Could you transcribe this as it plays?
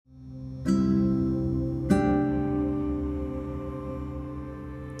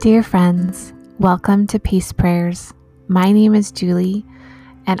Dear friends, welcome to Peace Prayers. My name is Julie,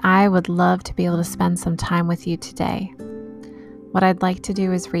 and I would love to be able to spend some time with you today. What I'd like to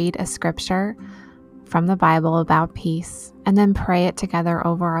do is read a scripture from the Bible about peace and then pray it together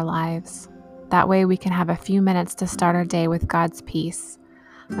over our lives. That way we can have a few minutes to start our day with God's peace.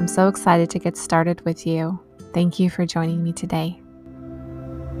 I'm so excited to get started with you. Thank you for joining me today.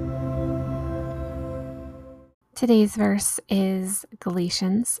 Today's verse is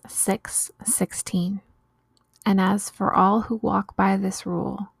Galatians 6:16. And as for all who walk by this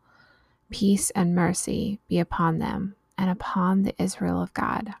rule, peace and mercy be upon them and upon the Israel of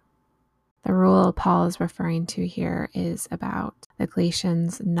God. The rule Paul is referring to here is about the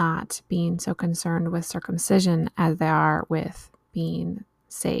Galatians not being so concerned with circumcision as they are with being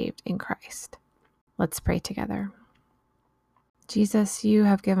saved in Christ. Let's pray together. Jesus, you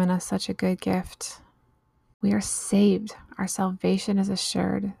have given us such a good gift. We are saved. Our salvation is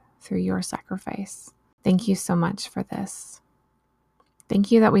assured through your sacrifice. Thank you so much for this.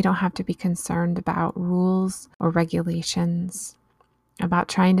 Thank you that we don't have to be concerned about rules or regulations, about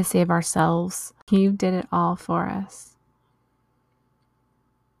trying to save ourselves. You did it all for us.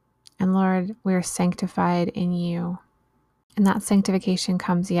 And Lord, we are sanctified in you. And that sanctification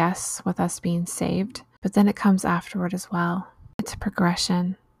comes, yes, with us being saved, but then it comes afterward as well. It's a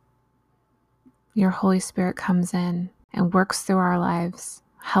progression. Your Holy Spirit comes in and works through our lives,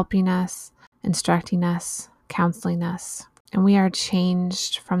 helping us, instructing us, counseling us, and we are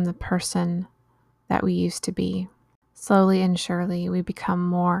changed from the person that we used to be. Slowly and surely, we become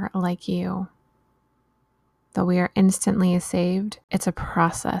more like you. Though we are instantly saved, it's a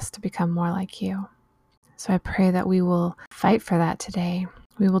process to become more like you. So I pray that we will fight for that today.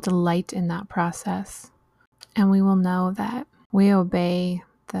 We will delight in that process, and we will know that we obey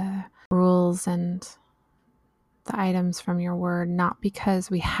the rules and the items from your word, not because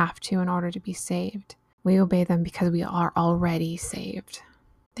we have to in order to be saved. We obey them because we are already saved.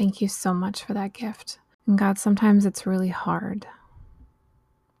 Thank you so much for that gift. And God, sometimes it's really hard.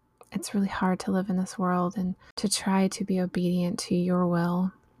 It's really hard to live in this world and to try to be obedient to your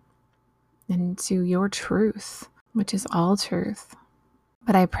will and to your truth, which is all truth.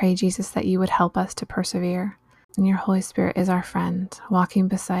 But I pray, Jesus, that you would help us to persevere. And your Holy Spirit is our friend, walking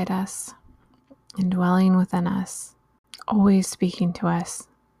beside us and dwelling within us, always speaking to us.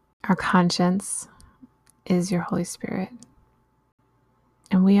 Our conscience is your Holy Spirit.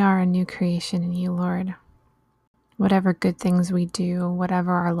 And we are a new creation in you, Lord. Whatever good things we do,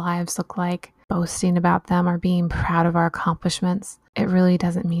 whatever our lives look like, boasting about them or being proud of our accomplishments, it really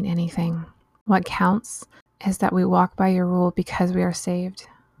doesn't mean anything. What counts is that we walk by your rule because we are saved.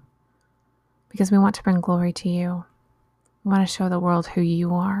 Because we want to bring glory to you. We want to show the world who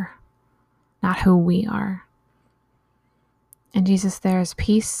you are, not who we are. And Jesus, there is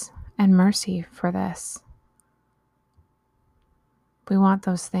peace and mercy for this. We want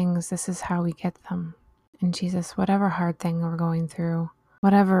those things. This is how we get them. And Jesus, whatever hard thing we're going through,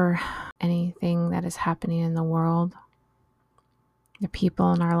 whatever anything that is happening in the world, the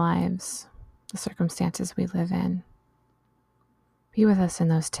people in our lives, the circumstances we live in, be with us in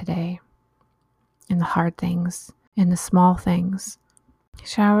those today. In the hard things, in the small things.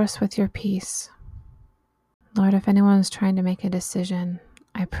 Shower us with your peace. Lord, if anyone is trying to make a decision,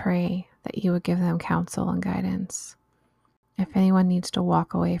 I pray that you would give them counsel and guidance. If anyone needs to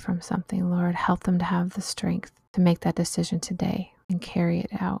walk away from something, Lord, help them to have the strength to make that decision today and carry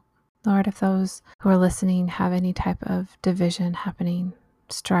it out. Lord, if those who are listening have any type of division happening,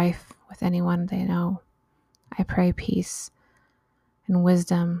 strife with anyone they know, I pray peace and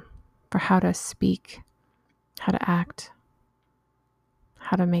wisdom for how to speak, how to act,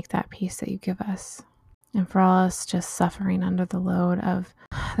 how to make that peace that you give us. And for all us just suffering under the load of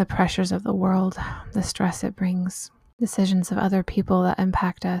the pressures of the world, the stress it brings, decisions of other people that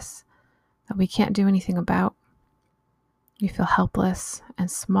impact us that we can't do anything about. We feel helpless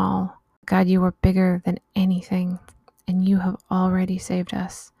and small. God, you are bigger than anything, and you have already saved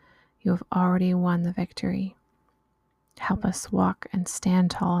us. You have already won the victory. Help us walk and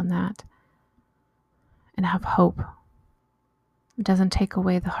stand tall in that and have hope. It doesn't take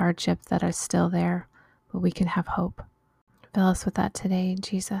away the hardship that is still there, but we can have hope. Fill us with that today,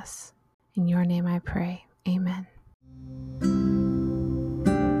 Jesus. In your name I pray. Amen.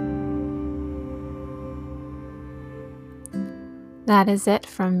 That is it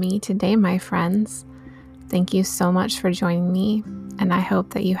from me today, my friends. Thank you so much for joining me, and I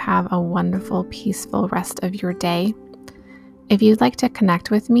hope that you have a wonderful, peaceful rest of your day. If you'd like to connect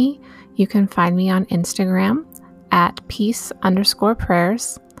with me, you can find me on Instagram at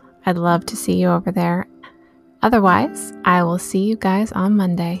peace_prayers. I'd love to see you over there. Otherwise, I will see you guys on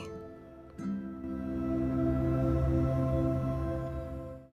Monday.